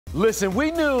Listen,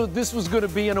 we knew this was going to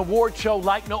be an award show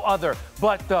like no other,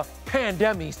 but the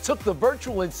pandemies took the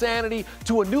virtual insanity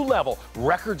to a new level.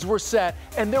 Records were set,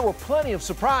 and there were plenty of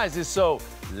surprises, so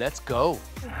let's go.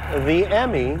 The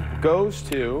Emmy goes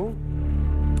to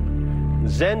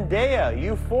Zendaya,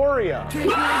 Euphoria.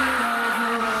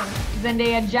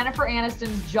 Zendaya, Jennifer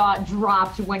Aniston's jaw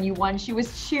dropped when you won. She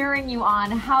was cheering you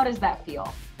on. How does that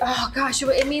feel? Oh gosh,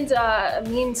 it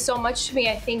means so much to me.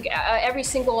 I think every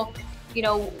single,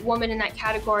 woman in that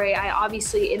category, I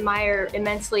obviously admire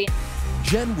immensely.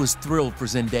 Jen was thrilled for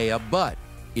Zendaya, but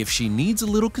if she needs a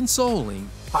little consoling...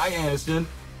 Hi, Aniston.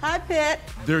 Hi, Pitt.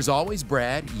 There's always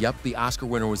Brad. Yep, the Oscar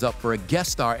winner was up for a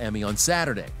guest star Emmy on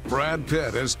Saturday. Brad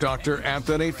Pitt as Dr.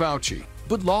 Anthony Fauci.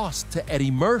 But lost to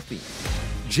Eddie Murphy.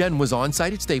 Jen was on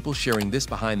site at Staples sharing this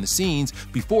behind the scenes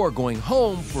before going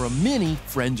home for a mini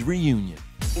Friends reunion.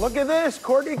 Look at this,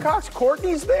 Courtney Cox.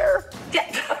 Courtney's there?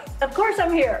 Yeah, of course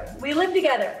I'm here. We live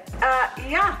together.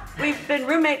 Yeah, we've been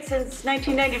roommates since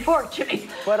 1994, Jimmy.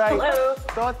 But I Hello.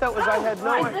 thought that was I had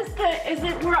no idea.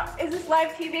 Is this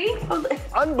live TV?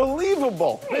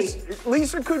 Unbelievable. Hey.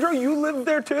 Lisa Kudrow, you live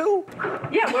there too?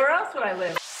 Yeah, where else would I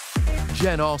live?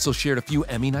 Jen also shared a few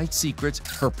Emmy night secrets,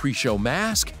 her pre-show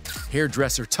mask,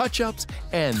 hairdresser touch-ups,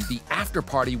 and the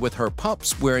after-party with her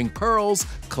pups wearing pearls,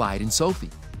 Clyde and Sophie.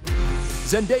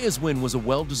 Zendaya's win was a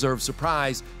well-deserved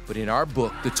surprise, but in our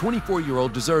book, the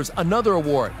 24-year-old deserves another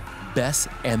award, Best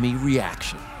Emmy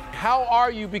Reaction. How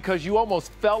are you? Because you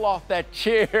almost fell off that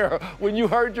chair when you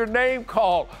heard your name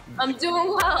called. I'm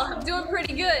doing well. I'm doing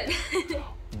pretty good.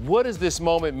 What does this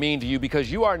moment mean to you? Because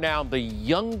you are now the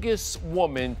youngest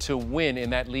woman to win in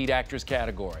that lead actress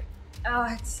category. Oh,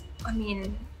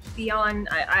 beyond,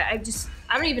 I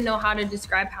don't even know how to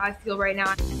describe how I feel right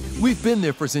now. We've been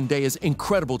there for Zendaya's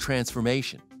incredible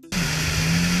transformation.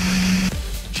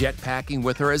 Jetpacking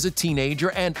with her as a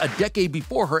teenager, and a decade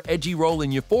before her edgy role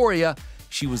in Euphoria,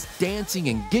 she was dancing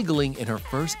and giggling in her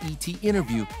first ET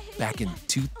interview back in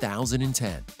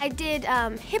 2010. I did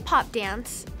hip-hop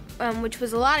dance, which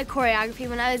was a lot of choreography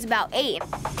when I was about 8.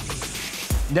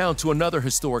 Now to another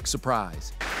historic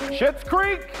surprise. Schitt's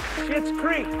Creek! Schitt's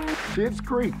Creek! Schitt's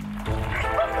Creek.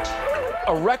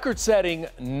 A record-setting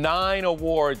 9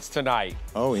 awards tonight.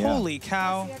 Oh, yeah. Holy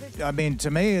cow. I mean, to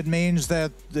me, it means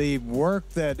that the work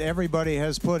that everybody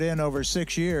has put in over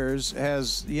 6 years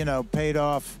has, paid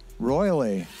off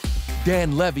royally.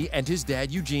 Dan Levy and his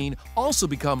dad, Eugene, also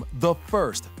become the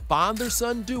first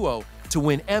father-son duo to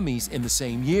win Emmys in the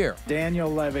same year.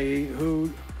 Daniel Levy,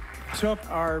 who took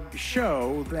our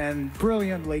show and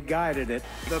brilliantly guided it.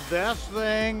 The best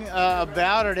thing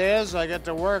about it is I get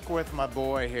to work with my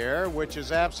boy here, which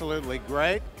is absolutely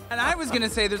great. And I was going to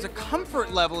say there's a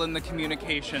comfort level in the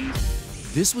communication.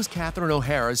 This was Catherine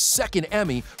O'Hara's second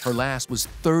Emmy. Her last was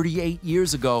 38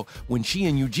 years ago when she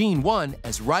and Eugene won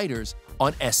as writers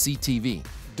on SCTV.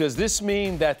 Does this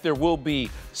mean that there will be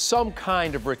some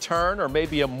kind of return or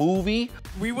maybe a movie?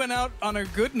 We went out on a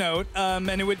good note, and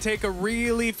it would take a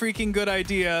really freaking good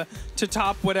idea to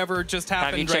top whatever just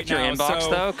happened right now. Have you checked your inbox,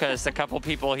 though? Because a couple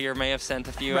people here may have sent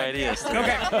a few ideas.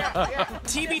 Okay.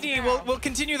 TBD, we'll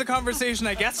continue the conversation,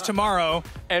 I guess, tomorrow.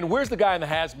 And where's the guy in the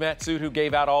hazmat suit who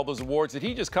gave out all those awards? Did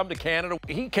he just come to Canada?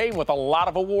 He came with a lot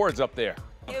of awards up there.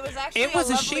 It was actually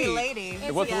a lovely lady.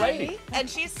 It was a lady. And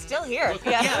she's still here.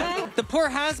 Yeah. The poor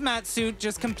hazmat suit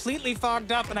just completely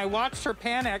fogged up, and I watched her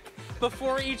panic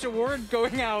before each award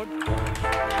going out.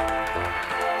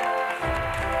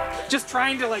 Just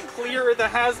trying to clear the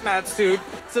hazmat suit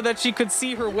so that she could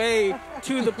see her way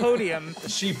to the podium.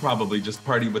 She probably just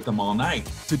partied with them all night.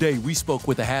 Today, we spoke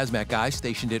with a hazmat guy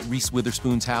stationed at Reese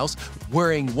Witherspoon's house,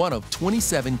 wearing one of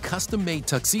 27 custom-made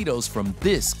tuxedos from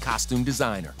this costume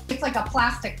designer. It's like a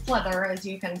plastic pleather, as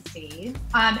you can see.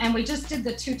 And we just did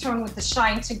the two-tone with the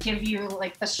shine to give you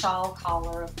the shawl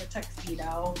collar of the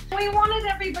tuxedo. We wanted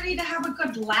everybody to have a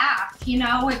good laugh.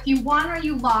 If you won or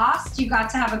you lost, you got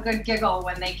to have a good giggle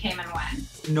when they came and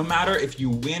went. No matter if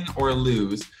you win or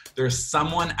lose, there's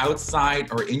someone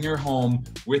outside or in your home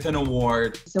with an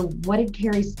award. So what did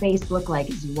Carrie's face look like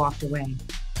as you walked away?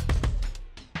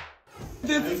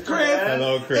 This is Chris.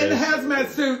 Hello, Chris. In the hazmat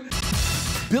suit.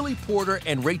 Billy Porter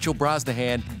and Rachel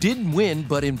Brosnahan didn't win,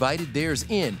 but invited theirs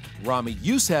in. Rami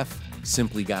Youssef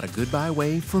simply got a goodbye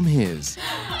wave from his.